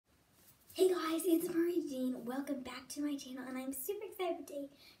guys, it's Marie Jean. Welcome back to my channel, and I'm super excited today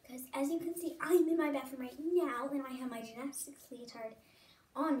because as you can see, I'm in my bathroom right now and I have my gymnastics leotard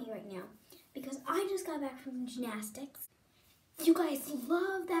on me right now because I just got back from gymnastics. You guys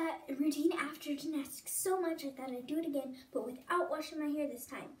love that routine after gymnastics so much, I thought I'd do it again, but without washing my hair this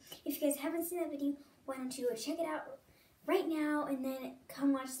time. If you guys haven't seen that video, why don't you go check it out right now and then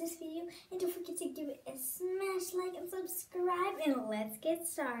come watch this video, and don't forget to give it a smash like and subscribe, and let's get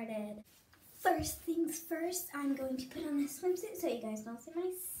started. First things first, I'm going to put on this swimsuit so you guys don't see my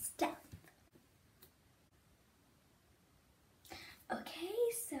stuff. Okay,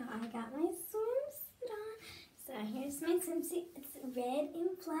 so I got my swimsuit on. So here's my swimsuit. It's red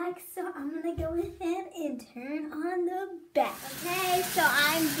and black, so I'm gonna go ahead and turn on the bath. Okay, so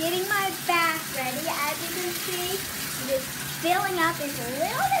I'm getting my bath ready. As you can see, it is filling up. It's a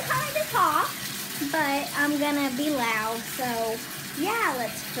little bit hard to talk, but I'm gonna be loud, so yeah,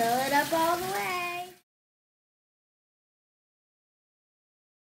 let's fill it up all the way.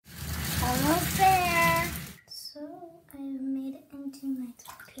 Almost there. So I've made it into my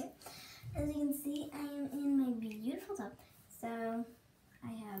top here. As you can see, I am in my beautiful top. So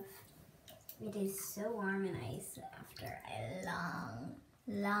it is so warm and ice after a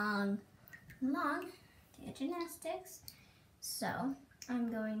long day of gymnastics. So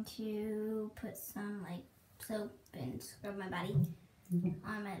I'm going to put some soap and scrub my body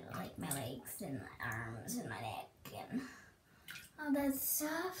on my legs and my arms and my neck and all that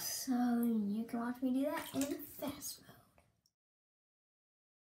stuff, so you can watch me do that in fast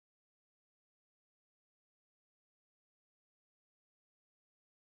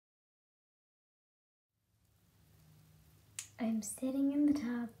mode. I'm sitting in the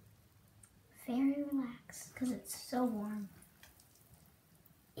tub, very relaxed because it's so warm.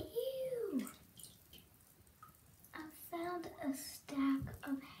 Ew! Found a stack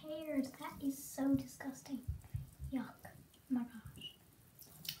of hairs. That is so disgusting. Yuck. Oh my gosh.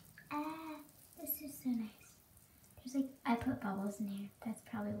 This is so nice. There's I put bubbles in here. That's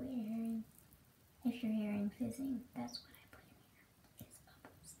probably what you're hearing. If you're hearing fizzing, that's what I put in here. Is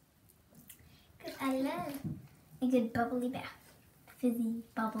bubbles. Because I love a good bubbly bath. Fizzy,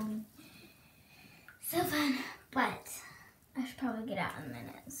 bubbly. So fun. But I should probably get out in a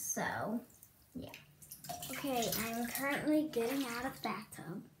minute. So, yeah. Okay, I'm currently getting out of the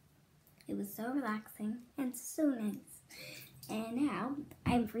bathtub. It was so relaxing and so nice. And now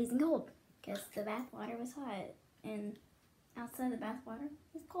I'm freezing cold because the bath water was hot and outside the bath water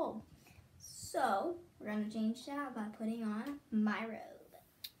was cold. So we're going to change that by putting on my robe.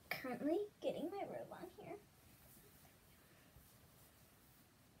 Currently getting my robe on here.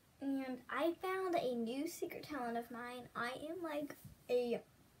 And I found a new secret talent of mine. I am like a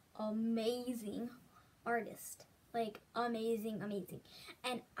amazing artist, like amazing,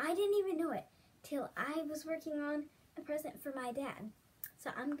 and I didn't even know it till I was working on a present for my dad.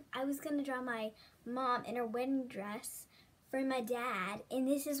 So I was gonna draw my mom in her wedding dress for my dad, and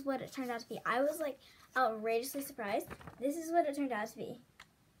this is what it turned out to be. I was like outrageously surprised. This is what it turned out to be.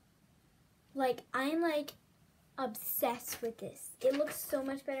 Like, I'm like obsessed with this. It looks so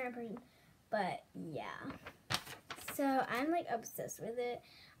much better in person, but yeah. So I'm like obsessed with it.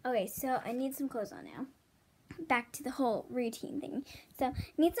 Okay, so I need some clothes on now. Back to the whole routine thing. So I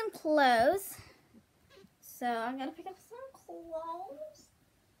need some clothes. So I'm gonna pick up some clothes.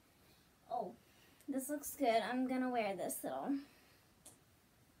 Oh, this looks good. I'm gonna wear this little.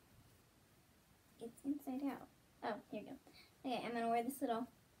 It's inside out. Oh, here you go. Okay, I'm gonna wear this little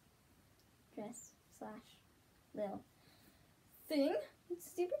dress / little thing. It's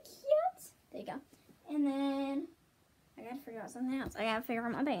super cute. There you go. And then I gotta figure out something else. I gotta figure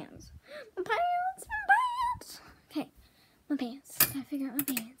out my pants. My pants! Okay, my pants. Gotta figure out my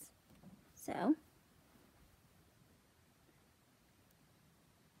pants. So, I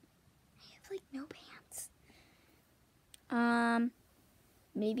have like no pants.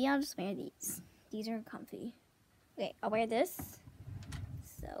 Maybe I'll just wear these. These are comfy. Okay, I'll wear this.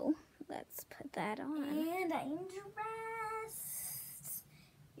 So, let's put that on. And I'm dressed.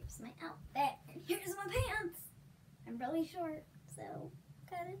 Here's my outfit, and here's my pants. I'm really short, so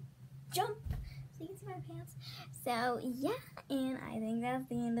gotta jump so you can see my pants. So yeah, and I think that's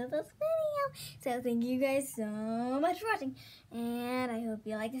the end of this video. So thank you guys so much for watching, and I hope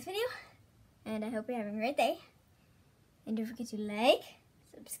you like this video, and I hope you're having a great day. And don't forget to like,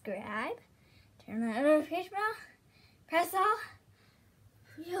 subscribe, turn on the notification bell, press all.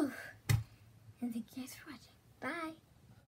 And thank you guys for watching. Bye.